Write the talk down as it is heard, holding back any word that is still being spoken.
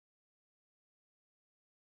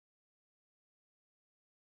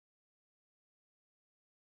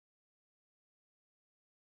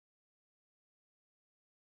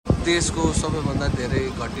देशको सबैभन्दा धेरै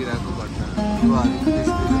घटिरहेको घटना युवाहरूको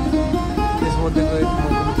देशतिर त्यसमध्येको एक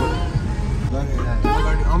मौका पर्यो।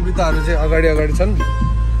 अगाडि अमृताहरू चाहिँ अगाडि छन्।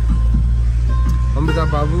 अमृता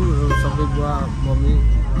बाबु सबै बुवा मम्मी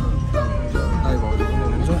दाइ भाउजू पनि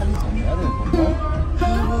हुनुहुन्छ।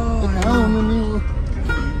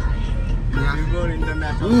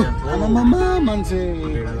 मान्छे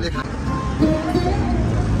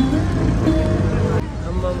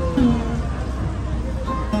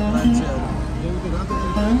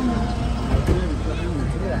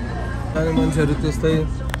मान्छेहरू त्यस्तै।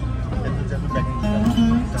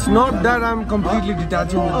 It's not that I'm completely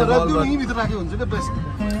detaching with the ball, but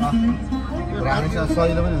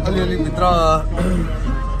अलिअलि भित्र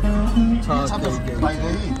छ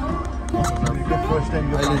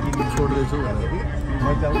छोड्दैछु।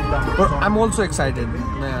 But I'm also excited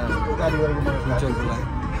नयाँ फ्युचरको लागि।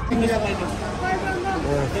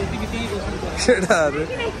 केटाहरू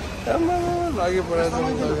लागि परेको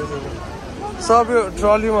सब यो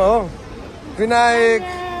ट्रलीमा हो। विनायक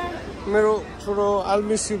मेरो छोरो I'll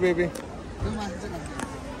miss you baby।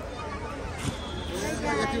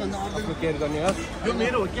 आफ्नो केयर गर्ने यार। यो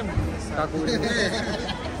मेरो हो के काकु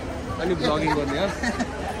अनि ब्लगिङ गर्ने यार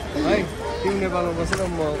है। तिमी नेपालमा बसेर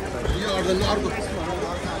म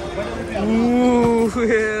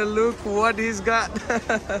look what he's got।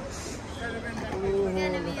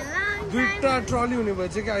 दुईटा ट्रली हुने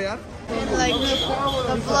भएछ क्या यार। Like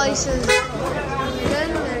the place is done.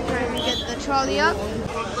 They're trying to get the trolley up.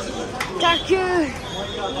 Thank you.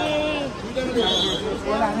 Yay.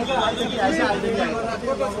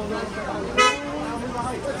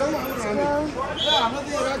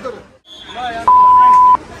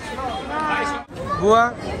 बुवा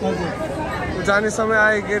जाने समय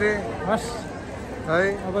आयो के अरे है।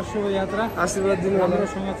 अब शुभ यात्रा आशीर्वाद दिनु होला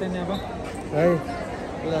राम्रोसँग चाहिँ अब है।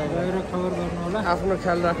 गएर खबर गर्नु होला। आफ्नो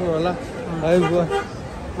ख्याल राख्नु होला है बुवा।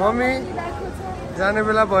 मम्मी जाने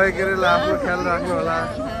बेला भयो के अरे ल आफ्नो ख्याल राख्नु होला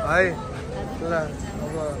है। ल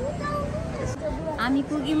हामी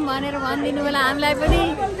पुग्यौँ भनेर भनिदिनु होला हामीलाई पनि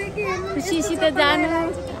खुसीसित जानु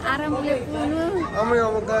आरामले पुग्नु।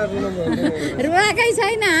 अब कहाँ रुनु भयो रुवाकै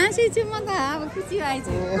छैन हाँसी छु म त अब खुसी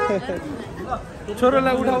भएछु।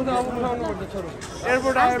 छोरोलाई उठाउँदा अब उठाउनु पर्छ छोरो।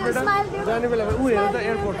 एयरपोर्ट आयो बेटा जाने बेला ऊ हेर त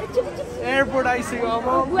एयरपोर्ट आइसक्यो। अब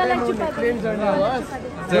प्लेन चढ्ने आवाज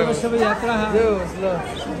शुभ यात्रा ल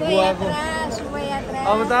बुवाको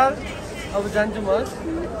अवतार। अब जान्छु म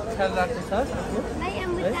ख्याल राख्छु सर।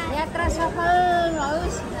 यात्रा सफल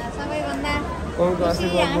होस् सबैभन्दा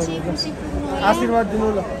आशीर्वाद दिनु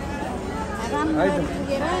ल। राम्रो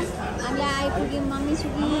पुगेर हामीलाई आइपुग्यौँ मम्मी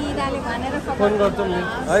सुकिराले भनेर फोन गर्छौँ नि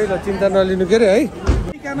है ल चिन्ता नलिनु के अरे है।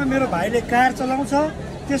 अमेरिकामा मेरो भाइले कार चलाउँछ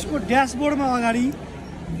त्यसको ड्यासबोर्डमा अगाडि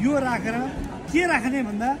यो राखेर के राख्ने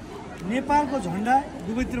भन्दा नेपालको झन्डा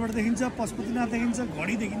दुवैतिरबाट देखिन्छ, पशुपतिनाथ देखिन्छ,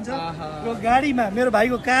 घडी देखिन्छ। यो गाडीमा मेरो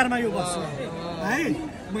भाइको कारमा यो बस्छ है।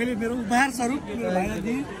 मैले मेरो उपहार स्वरूप मेरो भाइलाई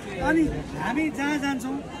दिएँ। अनि हामी जहाँ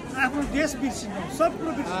जान्छौँ आफ्नो देश बिर्सिन्छौँ, सब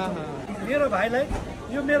कुरो बिर्सिन्छौँ। मेरो भाइलाई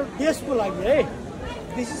यो मेरो देशको लागि है।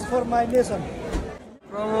 This is for my nation.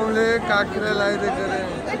 प्रमले काकीलाई लगाइदिएको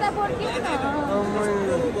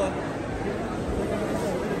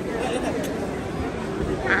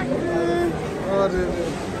अरे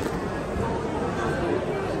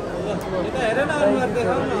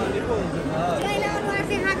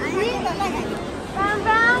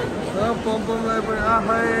पम्पमलाई पनि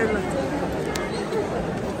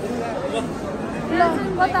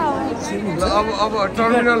अब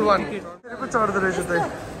टर्मिनल 1 पो चढ्दो रहेछ त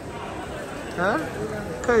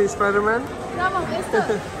खै स्पाइडरम्यान।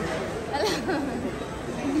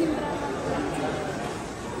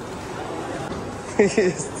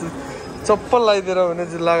 चप्पल लगाइदिएर भने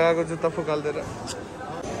लगाएको जुत्ता फुकालिदिएर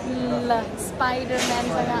ल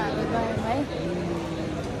स्पाइडरम्यानसँग हामी गयौँ है।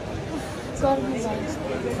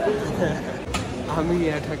 हामी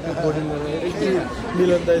यहाँ ठ्याक्कै बोर्डिङ गरेर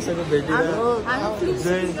मिलन दाइसँग भेटेर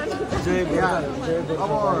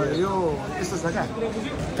अब यो यस्तो छ क्या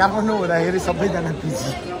काठमाडौँ हुँदाखेरि सबैजना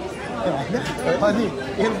पिजी होइन। अनि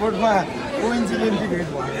एयरपोर्टमा कोइन्सिडेन्टली भेट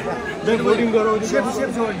भयो बोर्डिङ गराउँछ।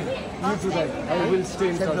 You too, guys. I will stay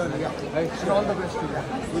in touch. All the best to you.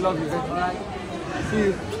 We love you. See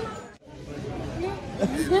you.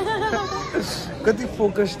 कति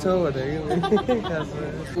फोकस छ भने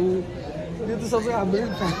यो त सबै हाम्रै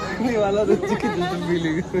फ्यामिलीवाला रहेछ कि जस्तो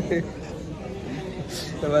फिलिङ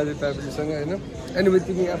बाजे फ्यामिलीसँग होइन। एनिवे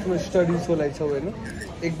तिमी आफ्नो स्टडिजको लागि छौ होइन।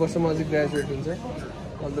 1 वर्षमा अझै ग्रेजुएट हुन्छ।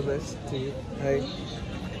 अल द बेस्ट ठिक है।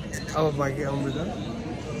 अब बाँकी अमृता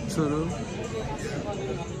छोरो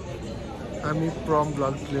हामी प्रम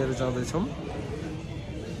ब्लग लिएर जाँदैछौँ।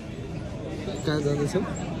 कहाँ जाँदैछौँ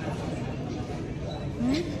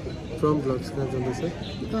फ्रम ब्लग्स कहाँ जाँदैछ?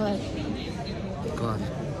 घर।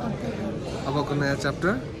 अबको नयाँ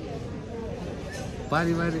च्याप्टर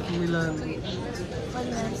पारिवारिक मिलन।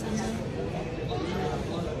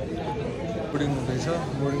 बोर्डिङ हुँदैछ।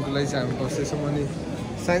 बोर्डिङको लागि चाहिँ हामी बस्दैछौँ अनि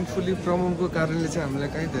थ्याङ्कफुली प्रमोको कारणले चाहिँ हामीलाई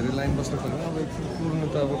कहीँ धेरै लाइन बस्नु पर्दैन। अब पुग्नु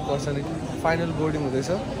त अब पर्छ नि। फाइनल बोर्डिङ हुँदैछ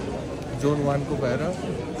जोन 1 को भएर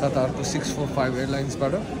कतारको 645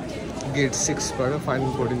 एयरलाइन्सबाट गेट 6बाट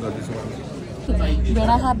फाइनल बोर्डिङ गर्दैछौँ हामी।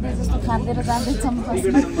 भेडा खाँदै जस्तो खाँदै र जाँदैछौँ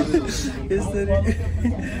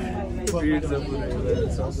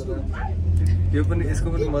यो पनि यसको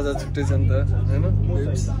पनि मजा छुट्टै छ नि त हैन?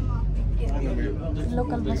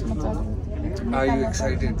 लोकल बसमा चढ्नु। Are you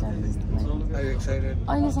excited?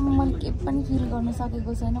 अहिलेसम्म मैले के पनि फिल गर्न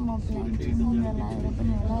सकेको छैन। म प्लान निन्द्रा लागेर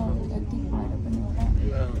पनि होला, एक्टिभ भएर पनि होला।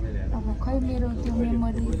 अब खै मेरो त्यो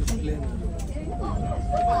मेमोरी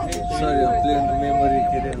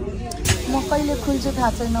म कहिले खोल्छु थाहा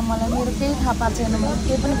छैन मलाई। मेरो केही थाहा पाएको छैन। म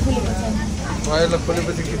केही पनि खोलेको छैन। अहिले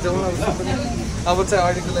खोलेपछि खिचौँ अब चाहिँ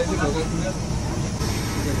अहिलेको लागि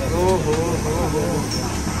ओहो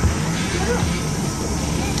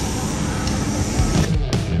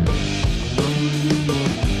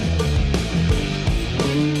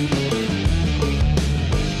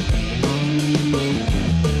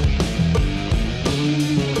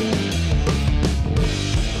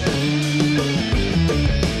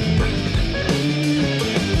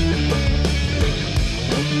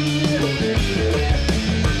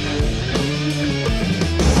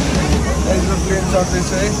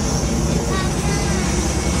चढ्दैछ है।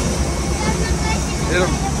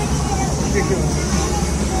 हेरौँ के हुन्छ।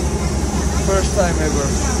 First time ever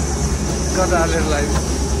Qatar airlines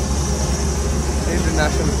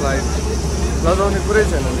international flight लजाउने कुरै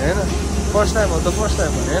छैन नि होइन। फर्स्ट टाइम हो त फर्स्ट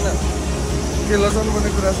टाइम हो नि होइन। के लजाउनु पर्ने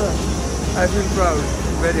कुरा छ? I feel proud,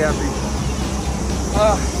 very happy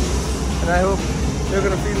and I hope you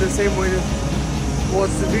gonna feel the same way watch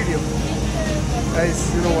the video guys.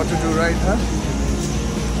 You know what to do right huh?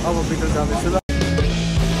 अब भित्र जाँदैछु ल।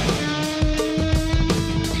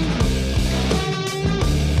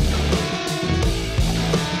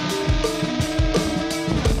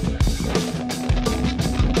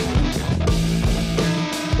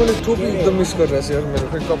 मैले टोपी एकदम मिस गरिरहेको छु यार। मेरो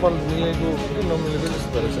फेरि कपाल मिलेको कि नमिलेको जस्तो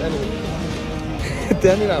भइरहेछ। अनि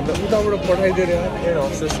त्यहाँनिर हामीलाई उताबाट पठाइदिएर एयर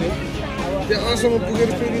होस्टेसले त्यहाँसम्म पुगेर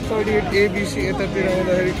फेरि 38 ABC यतातिर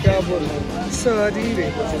आउँदाखेरि क्या बोल सरी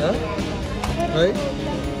रहेको थिएन है।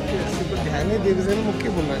 ध्यानै दिएको छैन म के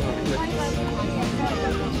बोल्नु।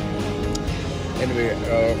 एनिवे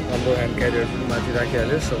हाम्रो ह्यान्ड क्यारियर पनि माथि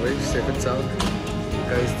राखिहाल्यो सबै safe and sound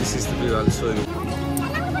guys. This is the view all so you.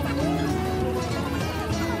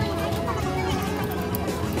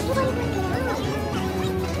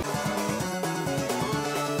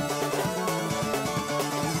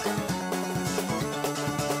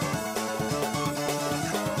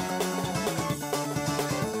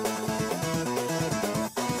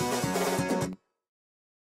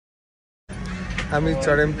 हामी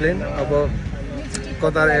चढ्यौँ प्लेन अब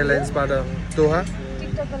कतार एयरलाइन्सबाट दोहा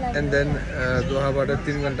एन्ड देन दोहाबाट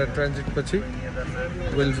 3 घन्टा ट्रान्जिट पछि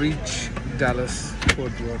will rich Dallas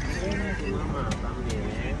fort worth.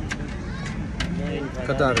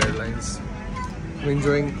 Qatar airlines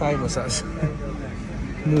enjoying Thai massage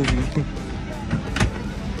movie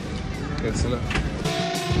हेर्छु ल।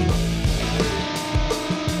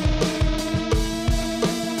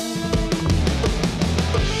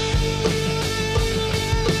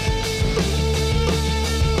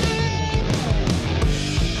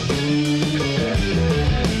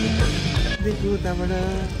 उताबाट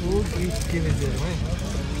हो गिफ्ट किनेछु है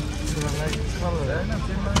छोरालाई कलर होइन।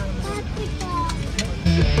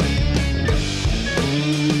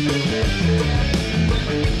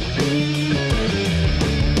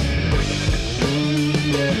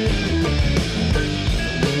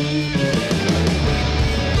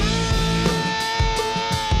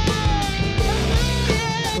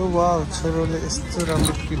 वाउ छोरोले यस्तो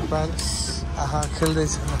राम्रो किट पार्स आहा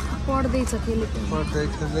खेल्दैछ पढ्दैछ पढ्दै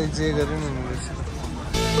खेल्दै जे गरे पनि हुँदैछ।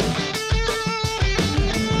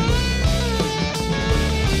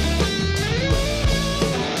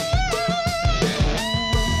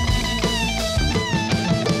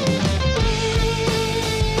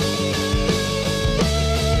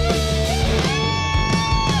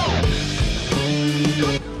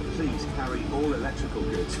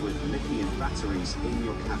 Batteries in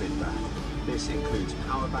your cabin bag. This includes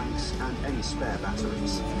power banks and any spare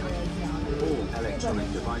batteries. All electronic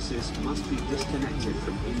devices must be disconnected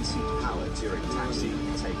from in-seat power during taxi,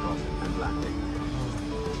 takeoff and landing.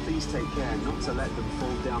 Please take care not to let them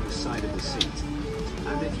fall down the side of the seat.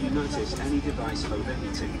 And if you notice any device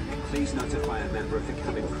overheating, please notify a member of the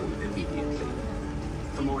cabin crew immediately.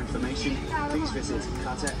 For more information, please visit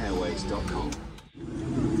qatarairways.com.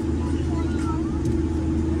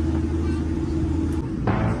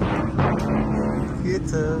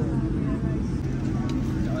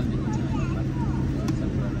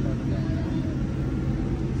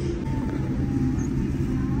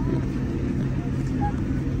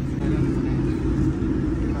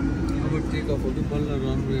 Take off होतो बल्ल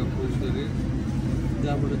runway approach गरे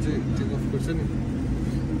जहाँबाट चाहिँ take off गर्छ नि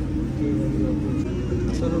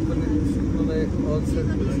तर पनि मलाई अल सेट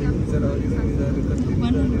जरा अलि जाने कति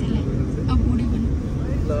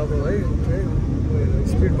ल अब है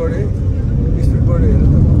स्पिड बढ्यो हेर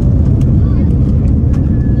त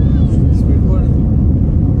स्पिड बढ्यो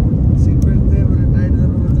सिट बेल्ट त्यहाँबाट टाइट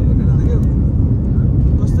गर्नुपर्छ भनेर त क्या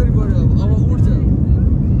कसरी बढ्यो अब उड्छ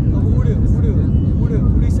अब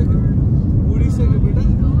उडिसक्यो बेटा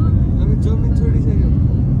हामी जमिन छोडिसक्यौँ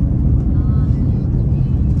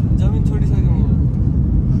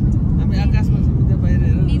हामी आकाशमा छौँ त्यहाँ बाहिर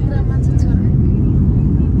हेर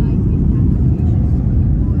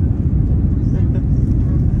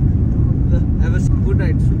अब गुड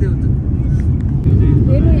नाइट सुत्दै हुन्छ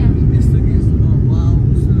यस्तो कि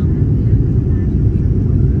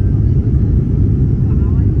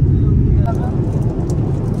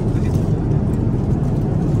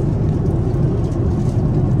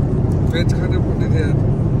भेज खाना भन्ने थियो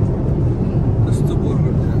कस्तो बोर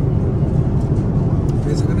गर्थ्यो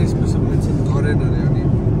भेज खाना स्पेसल मेन्सन गरेन अरे अनि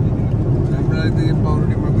हाम्रो लागि त यो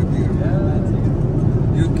पाउरोटीमा गइदियो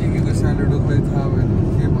यो के को स्यालेड हो खोइ थाहा भएन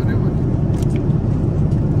के भन्यो भने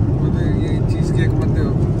म त यही चिज केक मात्रै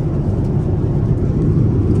हो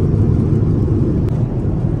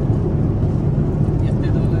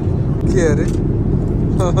के अरे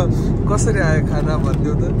कसरी आयो खाना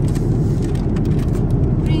भनिदियो त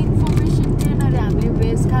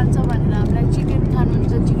भेज खान्छ भनेर हामीलाई चिकन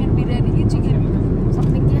खानुहुन्छ चिकन बिरयानी कि चिकन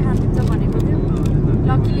समथिङ के खानुहुन्छ भनेको थियो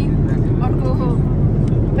लकिली अर्को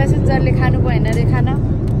पेसेन्जरले खानु भएन अरे खाना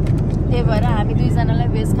त्यही भएर हामी दुईजनालाई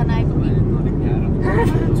भेज खाना आइपुग्यो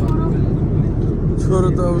छोरो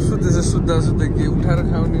त अब सुत्दा के उठाएर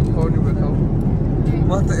खुवाउने भए खाऊ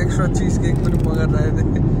म त एक्स्ट्रा चिज केक पनि मगाएर आएको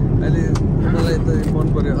थिएँ अहिले मलाई त मन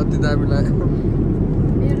पर्यो अति दामी लाग्यो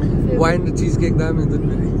वाइन र चिज केक दामी हुन्छ नि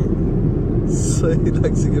फेरि सही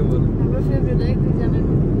लाग्छ क्या मलाई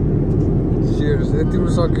चियर्स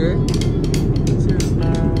तिम्रो सक्यो है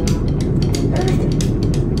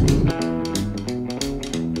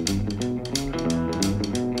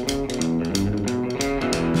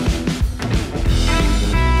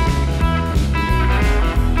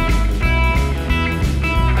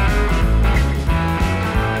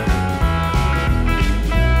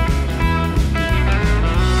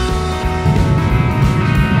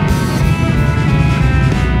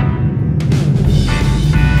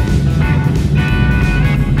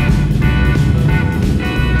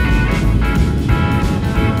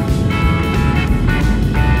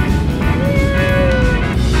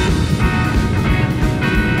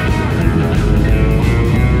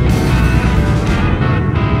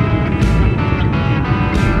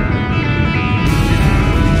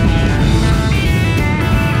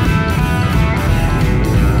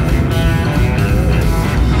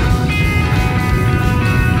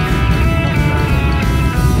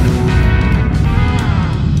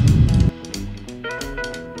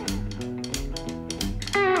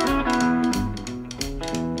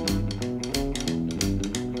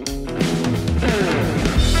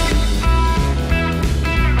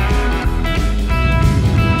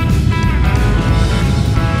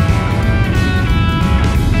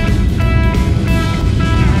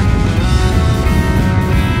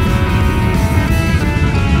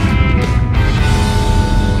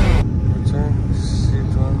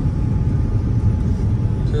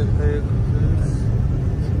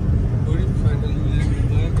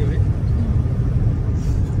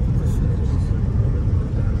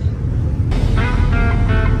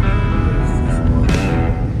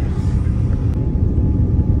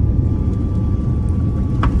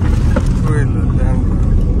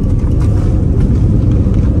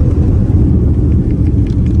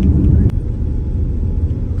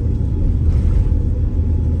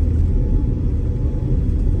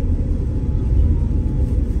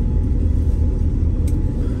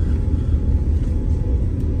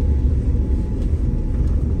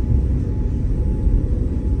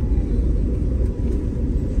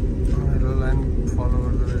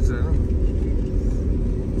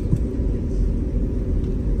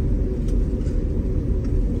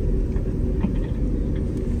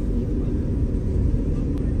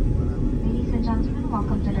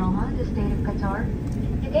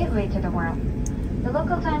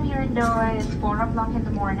in Doha is 4 o'clock in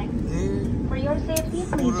the morning. For your safety,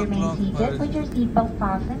 please remain seated with your seatbelt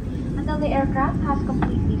fastened until the aircraft has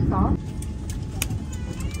completely stopped.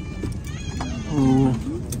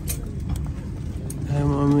 Hey,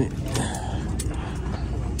 mommy.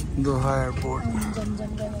 Doha airport.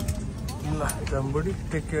 Somebody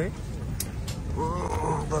take care.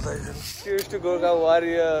 Cheers to Gorkha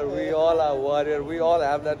warrior. We all are warrior. We all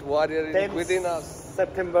have that warrior within us.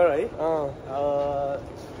 September, right?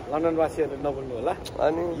 London वासीहरुले नबोल्नु होला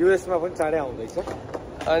अनि US मा पनि चाँडै आउँदैछ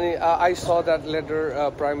अनि I saw that letter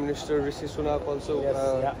Prime Minister Rishi Sunak also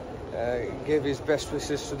gave his best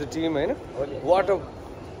wishes to the team, हैन? What a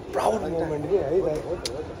proud moment के है दाइ.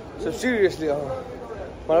 So seriously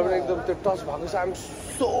मलाई पनि एकदम त्यो टच भएको छ. I'm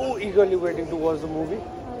so eagerly waiting to watch the movie.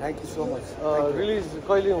 Thank you so much. Release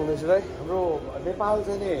कहिले हुनेछ दाइ? हाम्रो नेपाल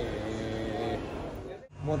चाहिँ नि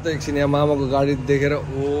म त एकछिन यहाँ मामाको गाडी देखेर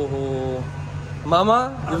ओहो मामा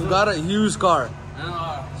you've got a huge car.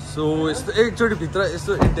 So यस्तो एकचोटि भित्र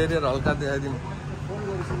यस्तो इन्टेरियर हल्का देखाइदिनु.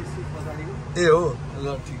 ए हो ल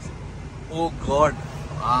ठिक छ. ओ गॉड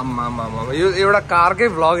आमा यो एउटा कारकै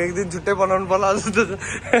भ्लग एक दिन छुट्टै बनाउनु पर्ला जस्तो छ.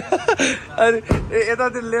 अनि यता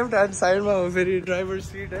त्यो लेफ्ट ह्यान्ड साइडमा हो फेरि ड्राइभर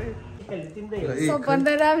सिट है.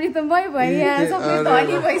 सबभन्दा राम्री त मै भएँ यहाँ सबै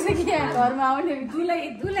धनी भइसक्यो यहाँ घरमा आउने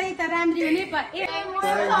दुलै त राम्री हुने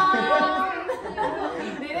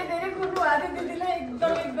धेरै धेरै कुरो आयो दिदीलाई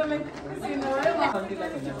एकदमै खुसी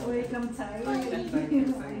भयो एकदम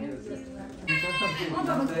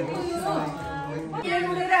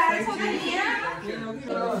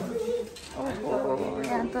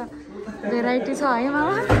यहाँ त भेराइटी छ है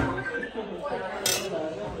मामा.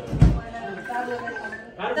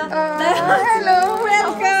 Hello,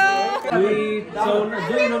 welcome.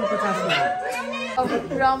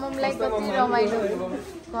 रममलाई कति रमाइलो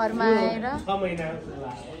घरमा आएर.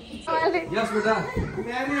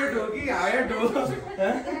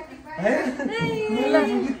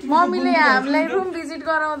 मम्मीले हामीलाई रुम भिजिट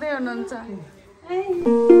गराउँदै हुनुहुन्छ.